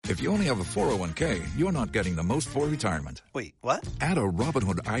If you only have a 401k, you're not getting the most for retirement. Wait, what? Add a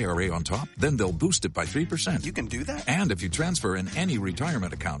Robinhood IRA on top, then they'll boost it by 3%. You can do that? And if you transfer in any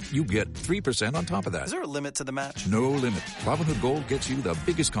retirement account, you get 3% on top of that. Is there a limit to the match? No limit. Robinhood Gold gets you the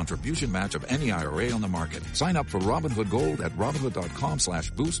biggest contribution match of any IRA on the market. Sign up for Robinhood Gold at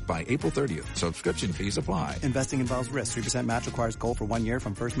Robinhood.com/boost by April 30th. Subscription fees apply. Investing involves risk. 3% match requires gold for 1 year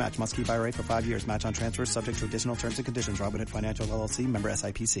from first match. Must keep IRA for 5 years. Match on transfers subject to additional terms and conditions. Robinhood Financial LLC, member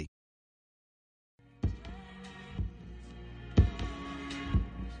SIPC.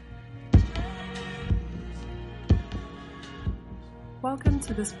 Welcome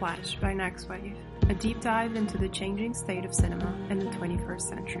to The Splash by Next Wave, a deep dive into the changing state of cinema in the 21st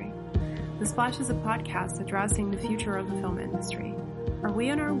century. The Splash is a podcast addressing the future of the film industry. Are we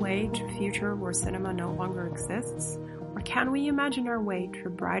on our way to a future where cinema no longer exists? Or can we imagine our way to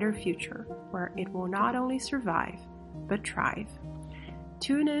a brighter future where it will not only survive, but thrive?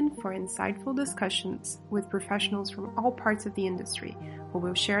 Tune in for insightful discussions with professionals from all parts of the industry who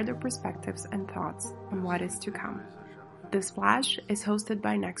will share their perspectives and thoughts on what is to come. The Splash is hosted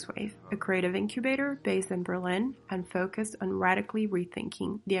by Nextwave, a creative incubator based in Berlin and focused on radically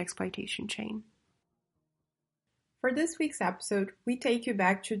rethinking the exploitation chain. For this week's episode, we take you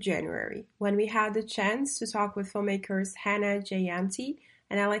back to January, when we had the chance to talk with filmmakers Hannah Jayanti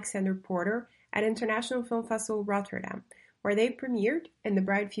and Alexander Porter at International Film Festival Rotterdam, where they premiered in the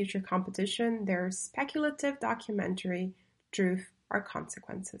Bright Future competition their speculative documentary, Truth or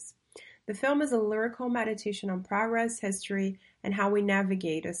Consequences. The film is a lyrical meditation on progress, history, and how we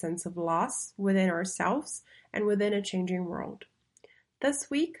navigate a sense of loss within ourselves and within a changing world.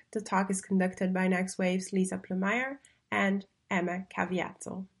 This week, the talk is conducted by Next Wave's Lisa Plumeyer and Emma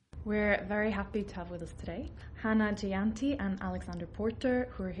Caviato. We're very happy to have with us today Hannah Jayanti and Alexander Porter,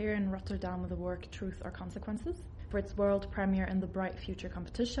 who are here in Rotterdam with the work Truth or Consequences for its world premiere in the Bright Future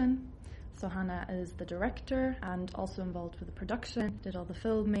competition. So Hannah is the director and also involved with the production, did all the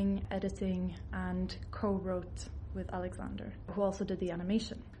filming, editing, and co-wrote with Alexander, who also did the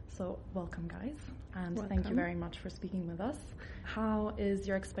animation. So welcome, guys, and Thank you very much for speaking with us. How is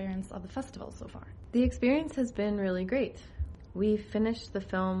your experience of the festival so far? The experience has been really great. We finished the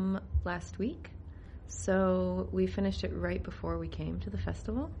film last week, so we finished it right before we came to the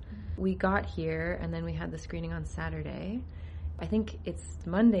festival. We got here, and then we had the screening on Saturday. I think it's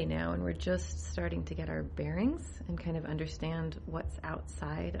Monday now, and we're just starting to get our bearings and kind of understand what's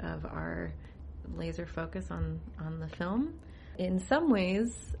outside of our laser focus on the film. In some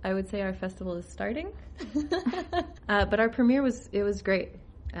ways, I would say our festival is starting, but our premiere was great.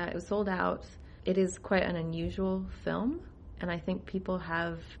 It was sold out. It is quite an unusual film, and I think people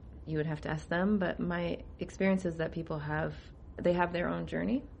have, you would have to ask them, but my experience is that people have their own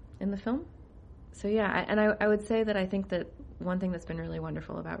journey in the film. So yeah, I would say that I think that one thing that's been really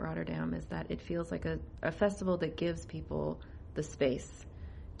wonderful about Rotterdam is that it feels like a festival that gives people the space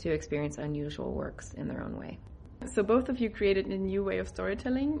to experience unusual works in their own way. So both of you created a new way of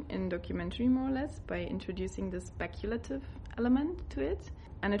storytelling in documentary, more or less, by introducing the speculative element to it.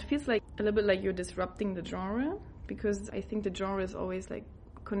 And it feels like a little bit like you're disrupting the genre, because I think the genre is always like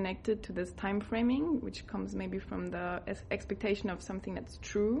connected to this time framing, which comes maybe from the expectation of something that's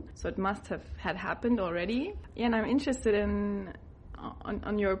true, so it must have had happened already. Yeah, and I'm interested in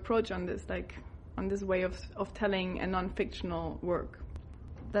on your approach on this, like on this way of telling a non-fictional work.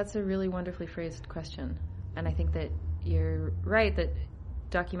 That's a really wonderfully phrased question, and I think that you're right that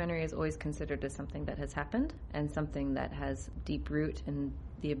documentary is always considered as something that has happened and something that has deep root in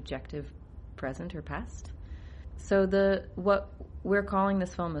the objective present or past. So what we're calling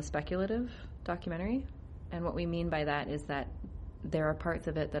this film a speculative documentary, and what we mean by that is that there are parts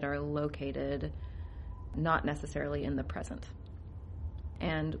of it that are located not necessarily in the present.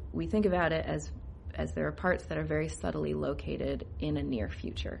 And we think about it as there are parts that are very subtly located in a near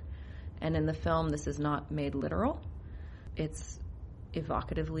future. And in the film, this is not made literal. It's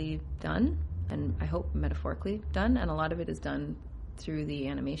evocatively done, and I hope metaphorically done, and a lot of it is done through the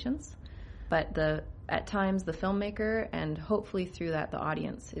animations. But at times the filmmaker, and hopefully through that the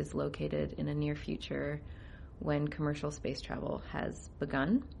audience, is located in a near future when commercial space travel has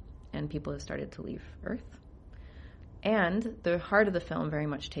begun and people have started to leave Earth. And the heart of the film very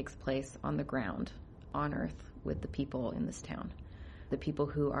much takes place on the ground, on Earth, with the people in this town. The people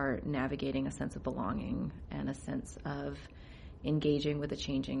who are navigating a sense of belonging and a sense of engaging with a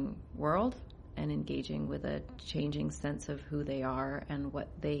changing world and engaging with a changing sense of who they are and what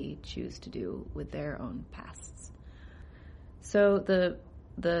they choose to do with their own pasts. So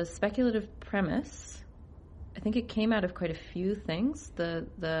the speculative premise, I think it came out of quite a few things.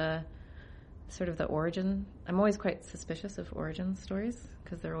 The sort of the origin, I'm always quite suspicious of origin stories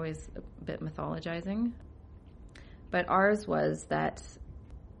because they're always a bit mythologizing. But ours was that,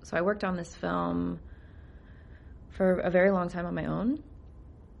 so I worked on this film for a very long time on my own,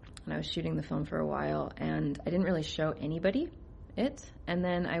 and I was shooting the film for a while, and I didn't really show anybody it. And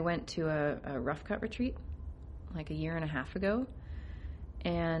then I went to a rough cut retreat like a year and a half ago,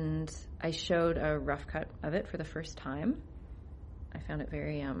 and I showed a rough cut of it for the first time. I found it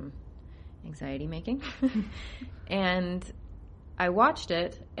very anxiety making. And I watched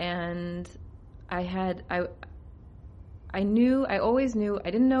it, and I always knew, I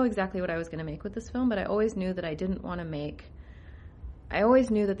didn't know exactly what I was going to make with this film, but I always knew that I didn't want to make, I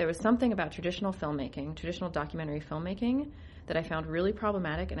always knew that there was something about traditional filmmaking, traditional documentary filmmaking, that I found really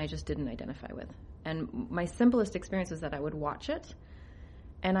problematic and I just didn't identify with. And my simplest experience was that I would watch it,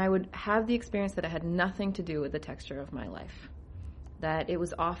 and I would have the experience that it had nothing to do with the texture of my life. That it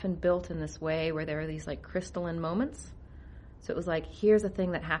was often built in this way where there are these like crystalline moments. So it was like, here's a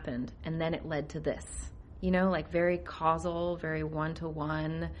thing that happened, and then it led to this. You know, like very causal, very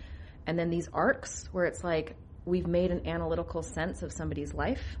one-to-one. And then these arcs where it's like, we've made an analytical sense of somebody's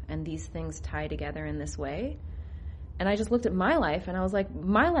life, and these things tie together in this way. And I just looked at my life, and I was like,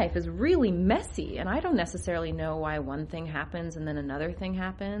 my life is really messy, and I don't necessarily know why one thing happens and then another thing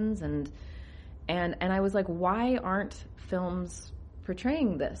happens. And I was like, why aren't films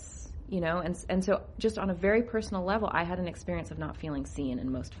portraying this? You know, and so just on a very personal level, I had an experience of not feeling seen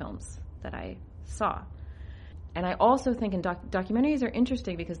in most films that I saw. And I also think documentaries are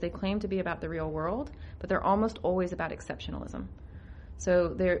interesting because they claim to be about the real world, but they're almost always about exceptionalism.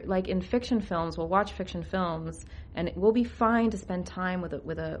 So they're like in fiction films, we'll watch fiction films, and it will be fine to spend time with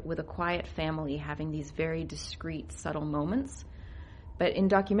a quiet family having these very discreet, subtle moments. But in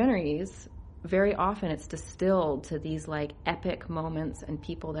documentaries, very often it's distilled to these like epic moments and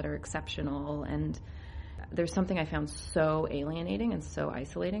people that are exceptional. And there's something I found so alienating and so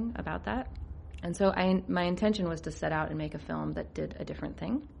isolating about that. And so my intention was to set out and make a film that did a different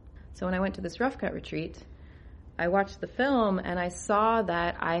thing. So when I went to this rough cut retreat, I watched the film and I saw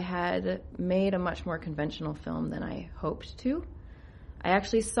that I had made a much more conventional film than I hoped to. I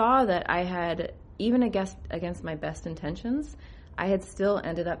actually saw that I had, even against my best intentions, I had still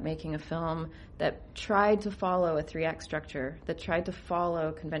ended up making a film that tried to follow a 3-act structure, that tried to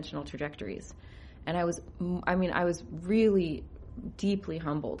follow conventional trajectories. And I was really deeply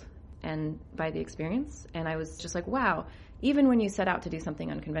humbled and by the experience. And I was just like, wow, even when you set out to do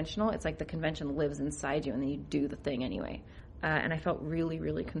something unconventional, it's like the convention lives inside you and then you do the thing anyway. And I felt really,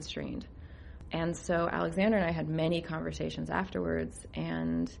 really constrained. And so Alexander and I had many conversations afterwards,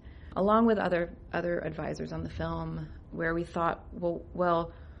 and along with other advisors on the film, where we thought,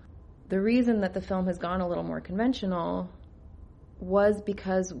 well, the reason that the film has gone a little more conventional was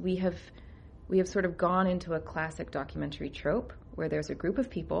because we have sort of gone into a classic documentary trope where there's a group of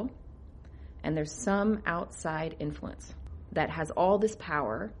people and there's some outside influence that has all this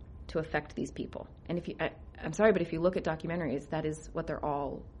power to affect these people. And I'm sorry, but if you look at documentaries, that is what they're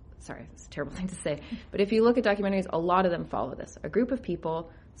all, sorry, it's a terrible thing to say, but if you look at documentaries, a lot of them follow this. A group of people,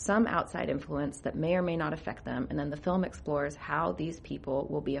 some outside influence that may or may not affect them, and then the film explores how these people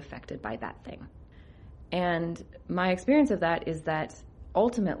will be affected by that thing. And my experience of that is that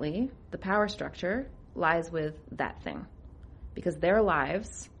ultimately the power structure lies with that thing, because their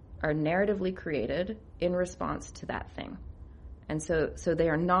lives are narratively created in response to that thing. And so they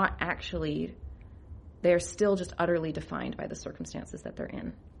are not actually, they are still just utterly defined by the circumstances that they're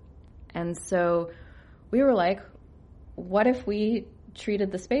in. And so we were like, what if we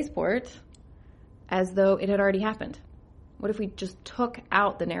treated the spaceport as though it had already happened? What if we just took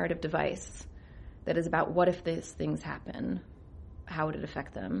out the narrative device that is about what if these things happen? How would it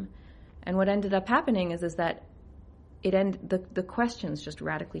affect them? And what ended up happening is that the questions just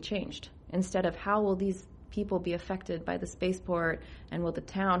radically changed. Instead of how will these people be affected by the spaceport and will the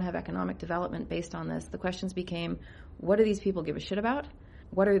town have economic development based on this, the questions became, what do these people give a shit about?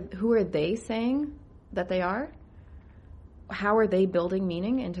 Who are they saying that they are? How are they building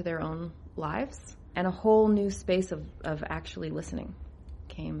meaning into their own lives? And a whole new space of actually listening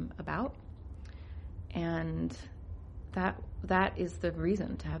came about. And that is the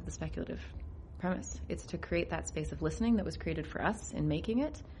reason to have the speculative premise. It's to create that space of listening that was created for us in making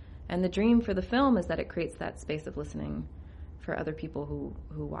it. And the dream for the film is that it creates that space of listening for other people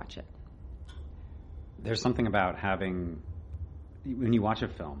who watch it. There's something about having, when you watch a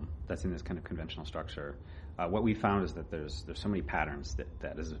film that's in this kind of conventional structure, what we found is that there's so many patterns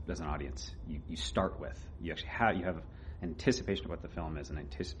that as an audience you start with. You actually have anticipation of what the film is, an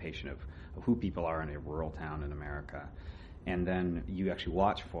anticipation of who people are in a rural town in America, and then you actually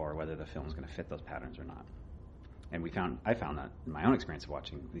watch for whether the film is going to fit those patterns or not. And I found that in my own experience of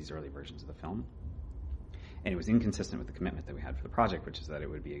watching these early versions of the film. And it was inconsistent with the commitment that we had for the project, which is that it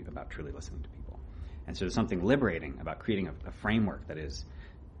would be about truly listening to people. And so there's something liberating about creating a framework that is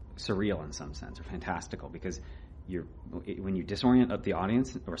surreal in some sense, or fantastical, because when you disorient the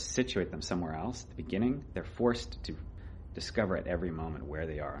audience or situate them somewhere else at the beginning, they're forced to discover at every moment where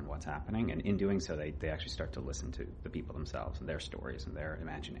they are and what's happening. And in doing so, they actually start to listen to the people themselves and their stories and their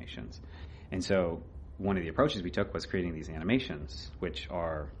imaginations. And so one of the approaches we took was creating these animations, which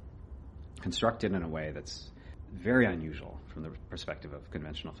are constructed in a way that's very unusual from the perspective of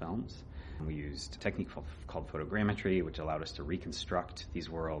conventional films. And we used a technique called photogrammetry, which allowed us to reconstruct these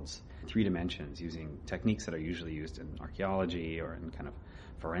worlds in 3 dimensions using techniques that are usually used in archaeology or in kind of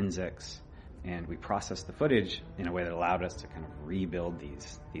forensics. And we processed the footage in a way that allowed us to kind of rebuild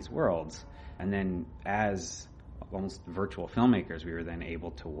these worlds. And then as almost virtual filmmakers, we were then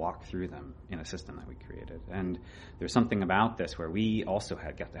able to walk through them in a system that we created. And there's something about this where we also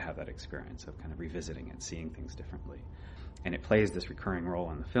got to have that experience of kind of revisiting it, seeing things differently. And it plays this recurring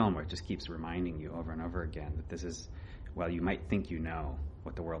role in the film where it just keeps reminding you over and over again that this is, while you might think you know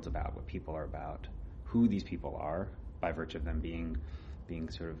what the world's about, what people are about, who these people are by virtue of them being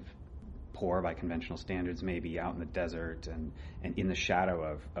sort of poor by conventional standards, maybe out in the desert and in the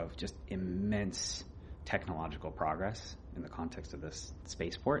shadow of just immense technological progress in the context of this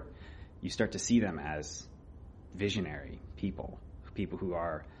spaceport, you start to see them as visionary people who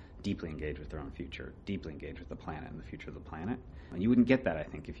are deeply engaged with their own future, deeply engaged with the planet and the future of the planet. And you wouldn't get that, I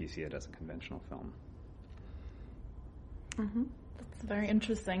think, if you see it as a conventional film. Mm-hmm. That's very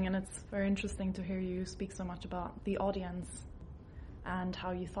interesting, and it's very interesting to hear you speak so much about the audience and how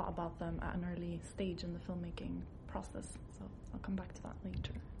you thought about them at an early stage in the filmmaking process. So I'll come back to that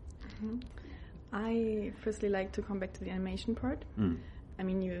later. Mm-hmm. I firstly like to come back to the animation part. I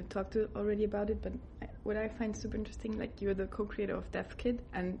mean, you talked already about it, but what I find super interesting, like, you're the co-creator of Death Kit,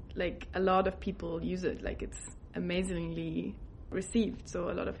 and like a lot of people use it. Like, it's amazingly received, so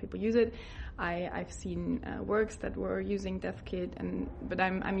a lot of people use it. I've seen works that were using Death Kit, but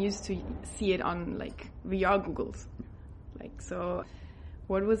I'm used to see it on like VR Googles. Like, so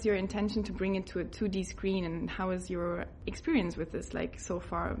what was your intention to bring it to a 2D screen, and how is your experience with this like so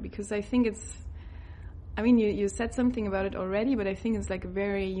far? Because I think you said something about it already, but I think it's like a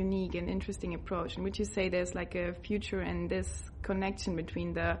very unique and interesting approach in which you say there's like a future and this connection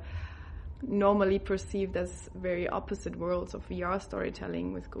between the normally perceived as very opposite worlds of VR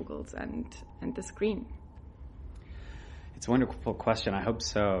storytelling with Googles and the screen. It's a wonderful question. I hope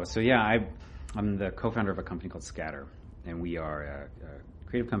so. So yeah, I'm the co-founder of a company called Scatter, and we are a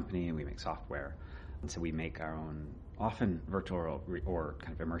creative company, and we make software. And so we make our own often virtual or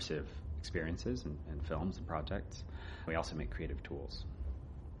kind of immersive experiences and films and projects. We also make creative tools.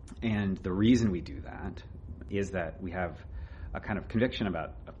 And the reason we do that is that we have a kind of conviction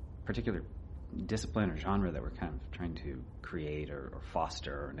about a particular discipline or genre that we're kind of trying to create or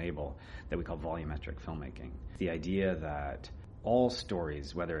foster or enable that we call volumetric filmmaking. The idea that all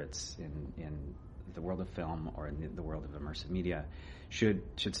stories, whether it's in the world of film or in the world of immersive media, should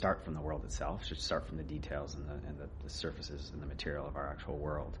start from the world itself, should start from the details and the surfaces and the material of our actual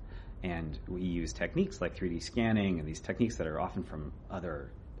world. And we use techniques like 3D scanning and these techniques that are often from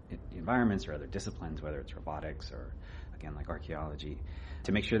other environments or other disciplines, whether it's robotics or, again, like archaeology,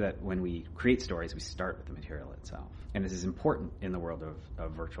 to make sure that when we create stories, we start with the material itself. And this is important in the world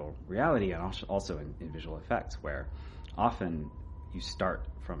of virtual reality and also in visual effects, where often you start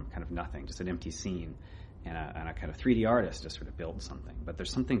from kind of nothing, just an empty scene, and a kind of 3D artist just sort of builds something. But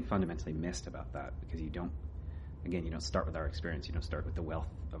there's something fundamentally missed about that, because you don't start with our experience, you don't start with the wealth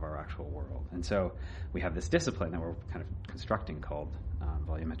of our actual world. And so we have this discipline that we're kind of constructing called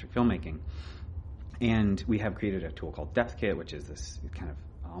volumetric filmmaking. And we have created a tool called Depth Kit, which is this, it kind of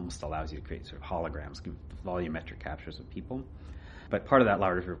almost allows you to create sort of holograms, volumetric captures of people. But part of that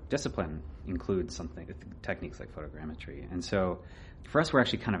larger discipline includes techniques like photogrammetry. And so for us, we're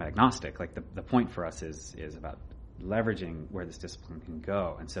actually kind of agnostic. Like the point for us is about leveraging where this discipline can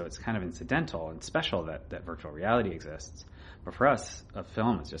go. And so it's kind of incidental and special that virtual reality exists. But for us, a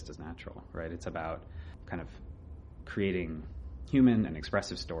film is just as natural, right? It's about kind of creating human and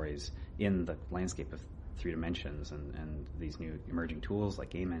expressive stories in the landscape of 3 dimensions and these new emerging tools like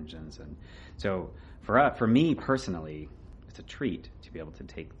game engines. And so for me personally, it's a treat to be able to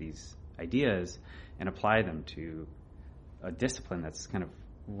take these ideas and apply them to a discipline that's kind of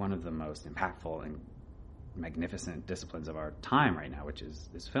one of the most impactful and magnificent disciplines of our time right now, which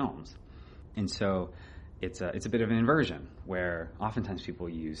is films. And so it's a bit of an inversion, where oftentimes people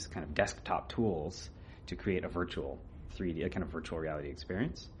use kind of desktop tools to create a virtual 3D, a kind of virtual reality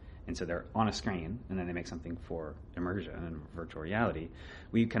experience. And so they're on a screen, and then they make something for immersion and virtual reality.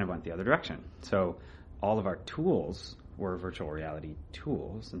 We kind of went the other direction. So all of our tools were virtual reality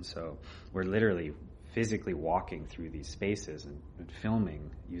tools, and so we're literally physically walking through these spaces and filming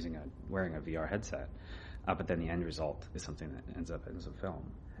wearing a VR headset. But then the end result is something that ends up as a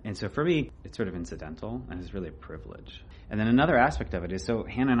film. And so for me, it's sort of incidental, and it's really a privilege. And then another aspect of it is, so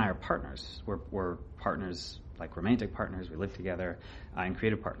Hannah and I are partners. We're partners, like romantic partners. We live together, and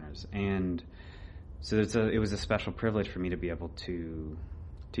creative partners. And so it was a special privilege for me to be able to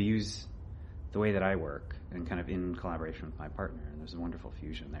use the way that I work and kind of in collaboration with my partner. And there's a wonderful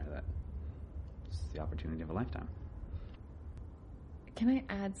fusion there that is the opportunity of a lifetime. Can I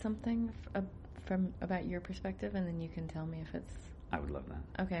add something from about your perspective, and then you can tell me if it's... I would love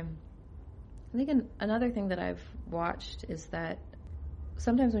that. Okay. I think another thing that I've watched is that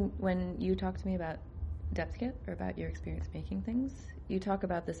sometimes when you talk to me about Depth Kit or about your experience making things, you talk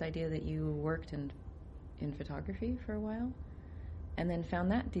about this idea that you worked in photography for a while and then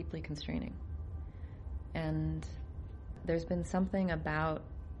found that deeply constraining. And there's been something about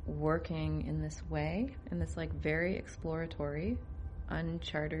working in this way, in this like very exploratory,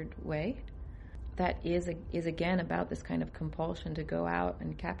 uncharted way, that is again about this kind of compulsion to go out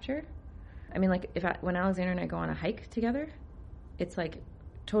and capture. I mean, like when Alexander and I go on a hike together, it's like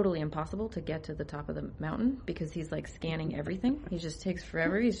totally impossible to get to the top of the mountain because he's like scanning everything. He just takes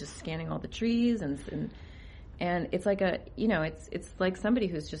forever. He's just scanning all the trees and it's like it's like somebody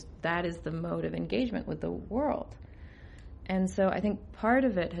who's just, that is the mode of engagement with the world. And so I think part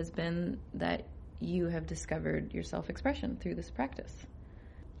of it has been that you have discovered your self-expression through this practice.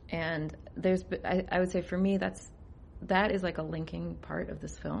 And I would say for me, that is like a linking part of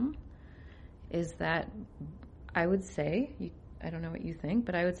this film, is that I would say, I don't know what you think,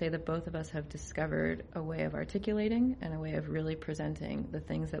 but I would say that both of us have discovered a way of articulating and a way of really presenting the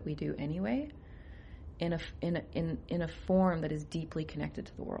things that we do anyway in a form that is deeply connected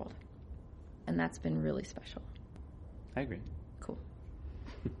to the world. And that's been really special. I agree. Cool.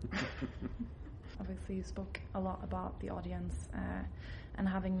 Obviously, you spoke a lot about the audience and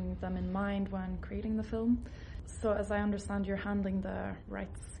having them in mind when creating the film. So as I understand, you're handling the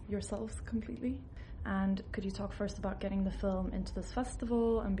rights yourselves completely. And could you talk first about getting the film into this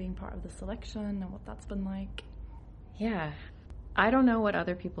festival and being part of the selection and what that's been like? Yeah. I don't know what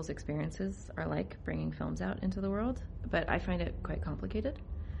other people's experiences are like bringing films out into the world, but I find it quite complicated.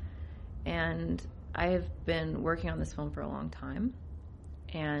 And I have been working on this film for a long time.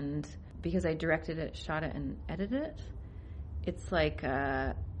 And because I directed it, shot it, and edited it, it's like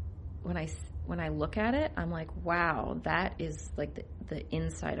when I look at it, I'm like, wow, that is like the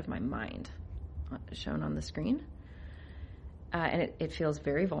inside of my mind shown on the screen. And it feels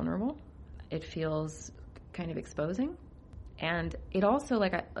very vulnerable. It feels kind of exposing. And it also,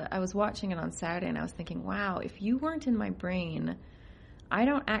 like, I was watching it on Saturday, and I was thinking, wow, if you weren't in my brain, I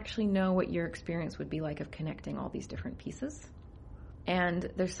don't actually know what your experience would be like of connecting all these different pieces. And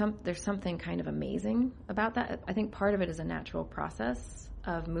there's something kind of amazing about that. I think part of it is a natural process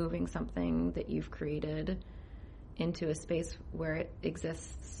of moving something that you've created into a space where it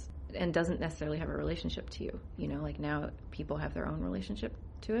exists and doesn't necessarily have a relationship to you. You know, like now people have their own relationship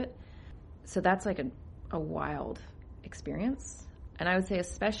to it. So that's like a wild experience. And I would say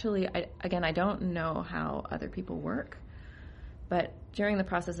especially, I don't know how other people work, but during the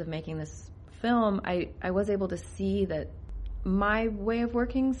process of making this film, I was able to see that my way of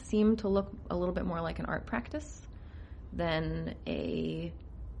working seemed to look a little bit more like an art practice than a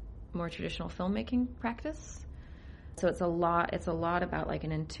more traditional filmmaking practice. So it's a lot about like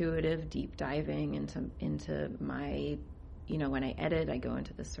an intuitive deep diving into my, when I edit, I go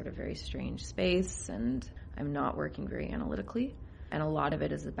into this sort of very strange space and I'm not working very analytically. And a lot of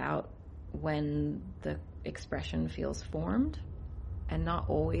it is about when the expression feels formed and not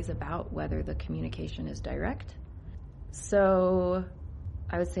always about whether the communication is direct. So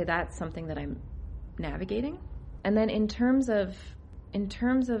I would say that's something that I'm navigating. And then in terms of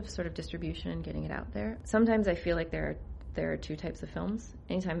sort of distribution and getting it out there, sometimes I feel like there are two types of films.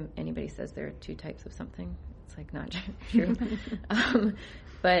 Anytime anybody says there are two types of something, it's like not true.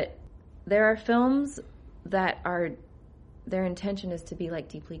 But there are films that their intention is to be like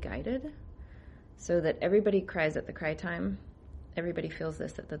deeply guided, so that everybody cries at the cry time. Everybody feels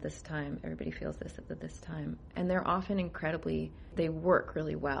this at this time. Everybody feels this at this time. And they're often they work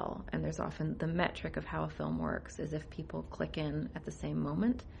really well. And there's often the metric of how a film works is if people click in at the same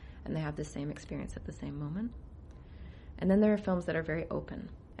moment and they have the same experience at the same moment. And then there are films that are very open.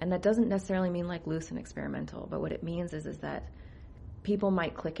 And that doesn't necessarily mean like loose and experimental, but what it means is that people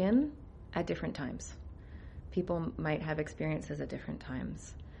might click in at different times. People might have experiences at different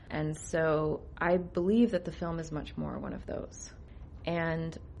times. And so I believe that the film is much more one of those.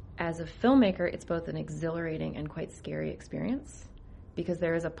 And as a filmmaker, it's both an exhilarating and quite scary experience, because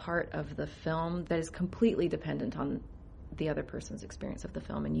there is a part of the film that is completely dependent on the other person's experience of the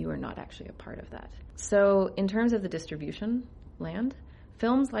film, and you are not actually a part of that. So in terms of the distribution land,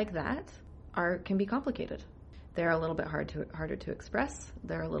 films like that can be complicated. They're a little bit harder to express,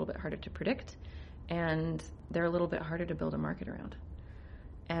 they're a little bit harder to predict, and they're a little bit harder to build a market around.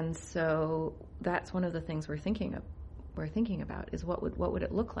 And so that's one of the things we're thinking about is what would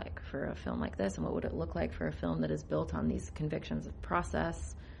it look like for a film like this, and what would it look like for a film that is built on these convictions of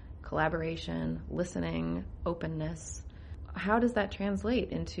process, collaboration, listening, openness. How does that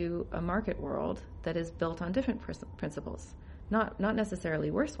translate into a market world that is built on different principles? Not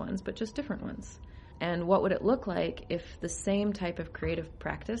necessarily worse ones, but just different ones. And what would it look like if the same type of creative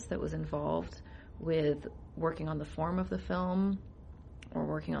practice that was involved with working on the form of the film or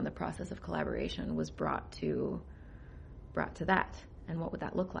working on the process of collaboration was brought to that? And what would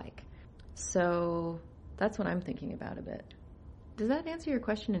that look like? So that's what I'm thinking about a bit. Does that answer your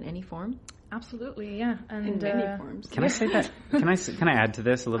question in any form? Absolutely, yeah. And in many forms. Can I say that? Can I add to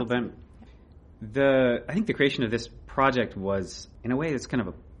this a little bit? I think the creation of this project was, in a way, it's kind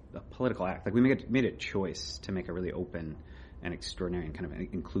of a political act. Like, we made a choice to make a really open and extraordinary and kind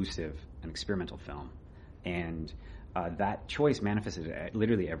of inclusive and experimental film, and that choice manifested at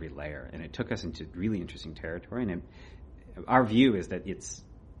literally every layer, and it took us into really interesting territory. And our view is that it's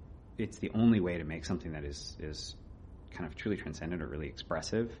the only way to make something that is kind of truly transcendent or really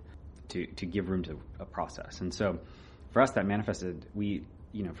expressive, to give room to a process. And so for us, that manifested,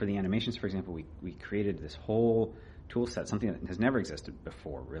 for the animations, for example, we created this whole tool set, something that has never existed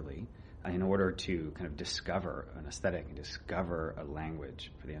before, really, in order to kind of discover an aesthetic and discover a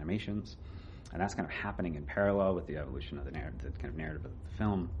language for the animations. And that's kind of happening in parallel with the evolution of the kind of narrative of the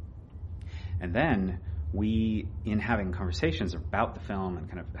film. And then in having conversations about the film and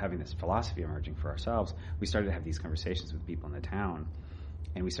kind of having this philosophy emerging for ourselves, we started to have these conversations with people in the town.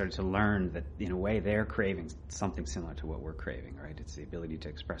 And we started to learn that, in a way, they're craving something similar to what we're craving, right? It's the ability to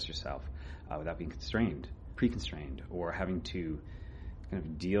express yourself without being pre-constrained, or having to kind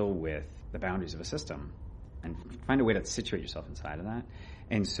of deal with the boundaries of a system and find a way to situate yourself inside of that.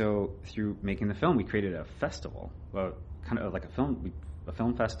 And so through making the film, we created a festival, kind of like a film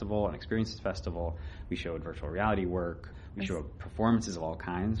festival, an experiences festival. We showed virtual reality work. We showed performances of all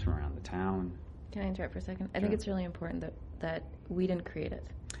kinds from around the town. Can I interrupt for a second? I think it's really important that we didn't create it.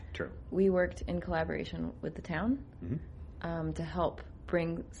 True. We worked in collaboration with the town to help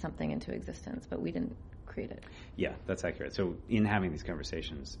bring something into existence, but we didn't create it. Yeah, that's accurate. So in having these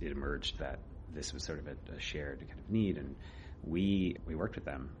conversations, it emerged that this was sort of a shared kind of need, and we worked with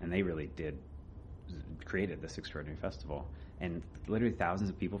them, and they really created this extraordinary festival. And literally thousands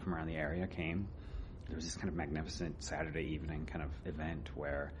of people from around the area came. There was this kind of magnificent Saturday evening kind of event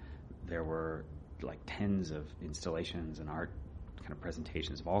where there were like tens of installations and art kind of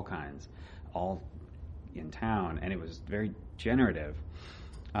presentations of all kinds, all in town, and it was very generative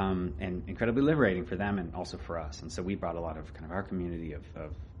and incredibly liberating for them and also for us. And so we brought a lot of kind of our community of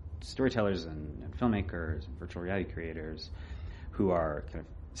storytellers and filmmakers and virtual reality creators who are kind of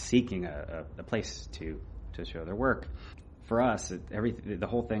seeking a place to show their work. For us, the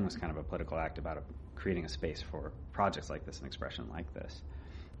whole thing was kind of a political act about creating a space for projects like this and expression like this.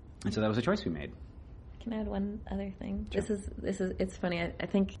 And so that was a choice we made. Can I add one other thing? Sure. This is it's funny. I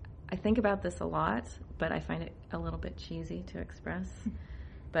think about this a lot, but I find it a little bit cheesy to express.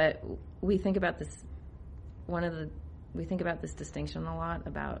 But we think about this distinction a lot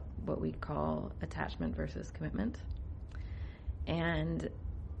about what we call attachment versus commitment. And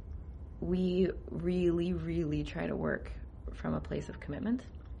we really, really try to work from a place of commitment.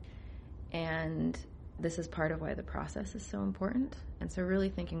 And this is part of why the process is so important. And so really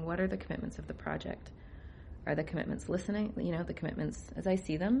thinking, what are the commitments of the project? Are the commitments listening? The commitments as I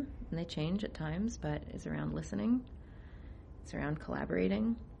see them, and they change at times, but it's around listening. It's around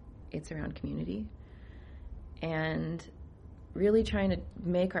collaborating. It's around community. And really trying to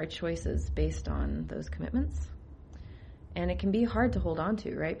make our choices based on those commitments. And it can be hard to hold on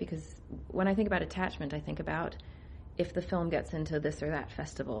to, right? Because when I think about attachment, I think about if the film gets into this or that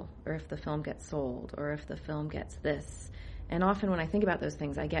festival, or if the film gets sold, or if the film gets this. And often when I think about those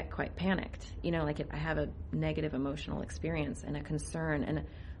things, I get quite panicked. I have a negative emotional experience and a concern. And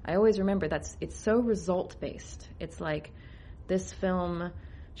I always remember it's so result-based. It's like, this film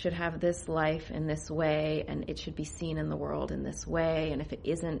should have this life in this way, and it should be seen in the world in this way. And if it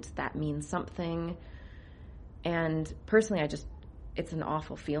isn't, that means something. And personally, it's an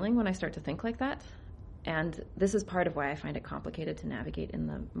awful feeling when I start to think like that. And this is part of why I find it complicated to navigate in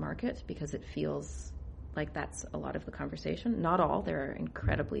the market, because it feels like that's a lot of the conversation. Not all. There are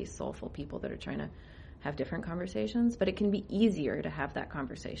incredibly soulful people that are trying to have different conversations, but it can be easier to have that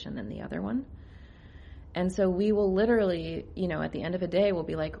conversation than the other one. And so we will literally, at the end of a day, we'll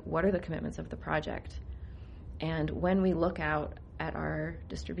be like, what are the commitments of the project? And when we look out at our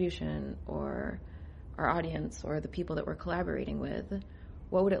distribution or our audience or the people that we're collaborating with,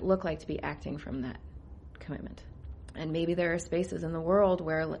 what would it look like to be acting from that commitment? And maybe there are spaces in the world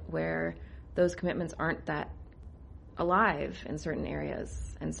where those commitments aren't that alive in certain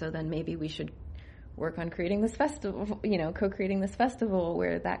areas. And so then maybe we should work on creating this festival, co-creating this festival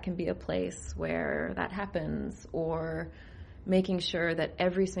where that can be a place where that happens, or making sure that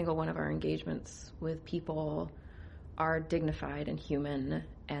every single one of our engagements with people are dignified and human,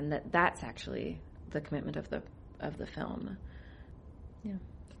 and that's actually the commitment of the film. Yeah.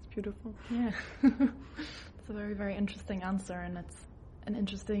 It's beautiful. Yeah. It's a very, very interesting answer, and it's an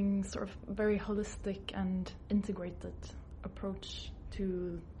interesting sort of very holistic and integrated approach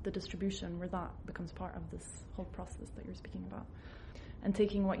to the distribution, where that becomes part of this whole process that you're speaking about. And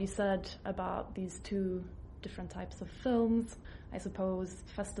taking what you said about these two different types of films, I suppose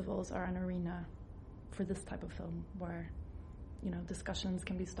festivals are an arena for this type of film where, discussions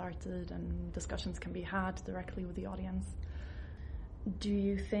can be started and discussions can be had directly with the audience. Do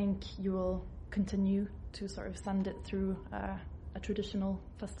you think you will continue to sort of send it through a traditional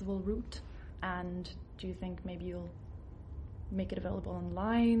festival route? And do you think maybe you'll make it available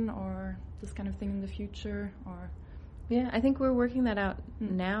online or this kind of thing in the future? Or yeah, I think we're working that out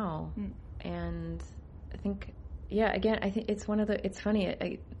now. And I think, again, I think it's it's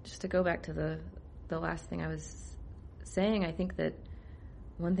funny, just to go back to the last thing I was saying, I think that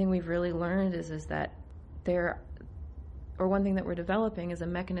one thing we've really learned is that one thing that we're developing is a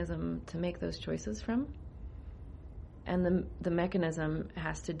mechanism to make those choices from. And the mechanism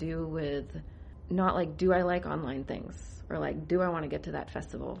has to do with not like, do I like online things? Or like, do I want to get to that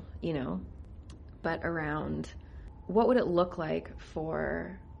festival? But around, what would it look like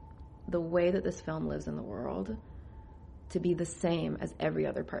for the way that this film lives in the world to be the same as every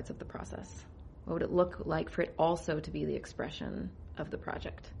other parts of the process? What would it look like for it also to be the expression of the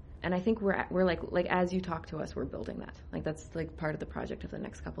project? And I think we're like as you talk to us, we're building that. Like that's like part of the project of the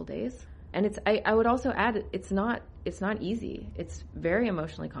next couple days. And I would also add, it's not easy. It's very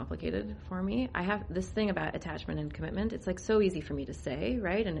emotionally complicated for me. I have this thing about attachment and commitment. It's like so easy for me to say,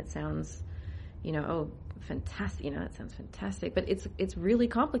 right? And it sounds, fantastic. It sounds fantastic, but it's really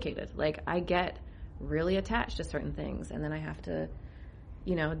complicated. Like I get really attached to certain things, and then I have to,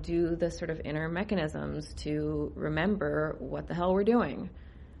 do the sort of inner mechanisms to remember what the hell we're doing,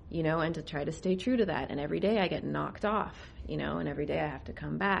 and to try to stay true to that. And every day I get knocked off, and every day I have to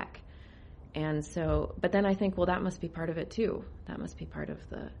come back. And so, but then I think, well, that must be part of it too. That must be part of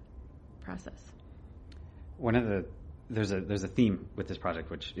the process. There's a theme with this project,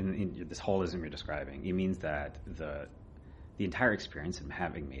 which in this holism you're describing, it means that the entire experience of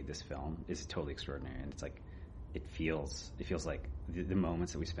having made this film is totally extraordinary. And it's like, it feels like the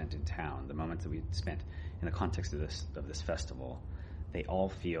moments that we spent in town, the moments that we spent in the context of this festival, they all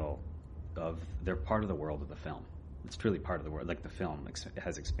feel they're part of the world of the film. It's truly part of the world. Like the film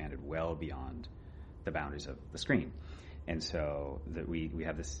has expanded well beyond the boundaries of the screen. And so that we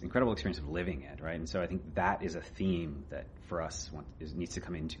have this incredible experience of living it, right? And so I think that is a theme that for us needs to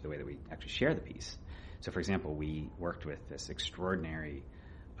come into the way that we actually share the piece. So for example, we worked with this extraordinary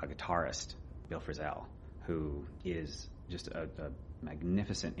guitarist, Bill Frisell, who is just a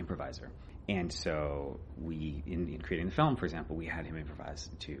magnificent improviser. And so in creating the film, for example, we had him improvise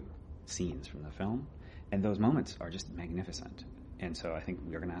 2 scenes from the film. And those moments are just magnificent. And so I think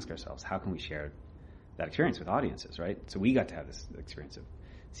we're going to ask ourselves, how can we share that experience with audiences, right? So we got to have this experience of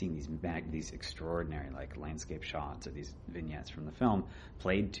seeing these extraordinary like landscape shots or these vignettes from the film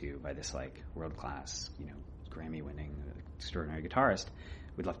played to by this like world-class, Grammy-winning extraordinary guitarist.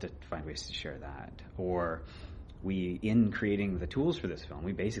 We'd love to find ways to share that. Or in creating the tools for this film,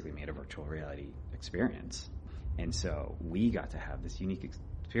 we basically made a virtual reality experience. And so we got to have this unique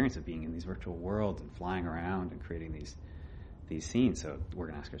experience of being in these virtual worlds and flying around and creating these scenes. So we're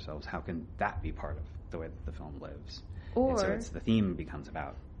going to ask ourselves, how can that be part of the way that the film lives? Or and so the theme becomes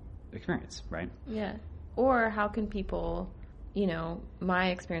about experience, right? Yeah. Or how can people, my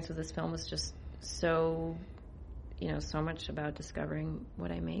experience with this film was just so, so much about discovering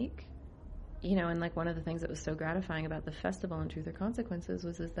what I make. And like one of the things that was so gratifying about the festival and Truth or Consequences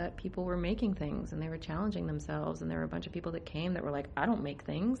is that people were making things and they were challenging themselves, and there were a bunch of people that came that were like, I don't make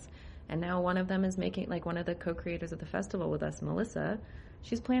things. And now one of them is making, like one of the co-creators of the festival with us, Melissa,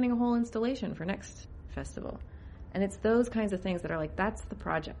 she's planning a whole installation for next festival. And it's those kinds of things that are like, that's the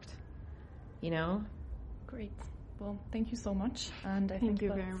project, you know? Great. Well, thank you so much. And I Thank think you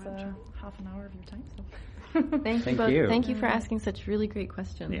that's very much. half an hour of your time. So. Thank you Thank both. you. Thank you for asking such really great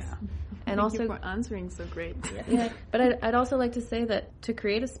questions. Yeah. And Thank also you for answering so great. Yeah, but I'd also like to say that to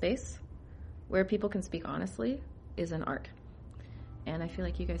create a space where people can speak honestly is an art. And I feel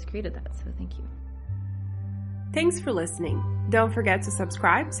like you guys created that, so thank you. Thanks for listening. Don't forget to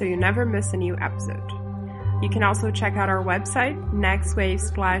subscribe so you never miss a new episode. You can also check out our website,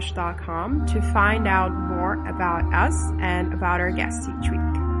 nextwavesplash.com, to find out more about us and about our guests each week.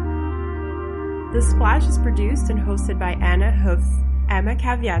 The Splash is produced and hosted by Anna Huff, Emma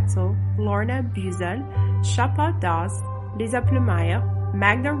Caviazzo, Lorna Buzel, Shapa Das, Lisa Plumeyer,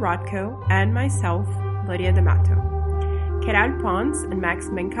 Magda Rodko, and myself, Lydia D'Amato. Keral Pons and Max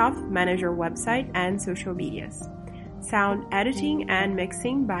Minkoff manage our website and social medias. Sound editing and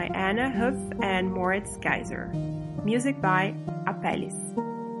mixing by Anna Huff and Moritz Geiser. Music by Apelis.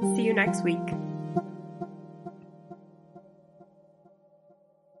 See you next week.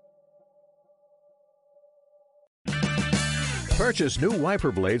 Purchase new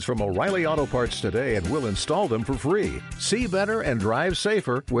wiper blades from O'Reilly Auto Parts today and we'll install them for free. See better and drive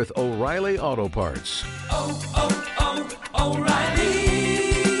safer with O'Reilly Auto Parts. Oh, oh,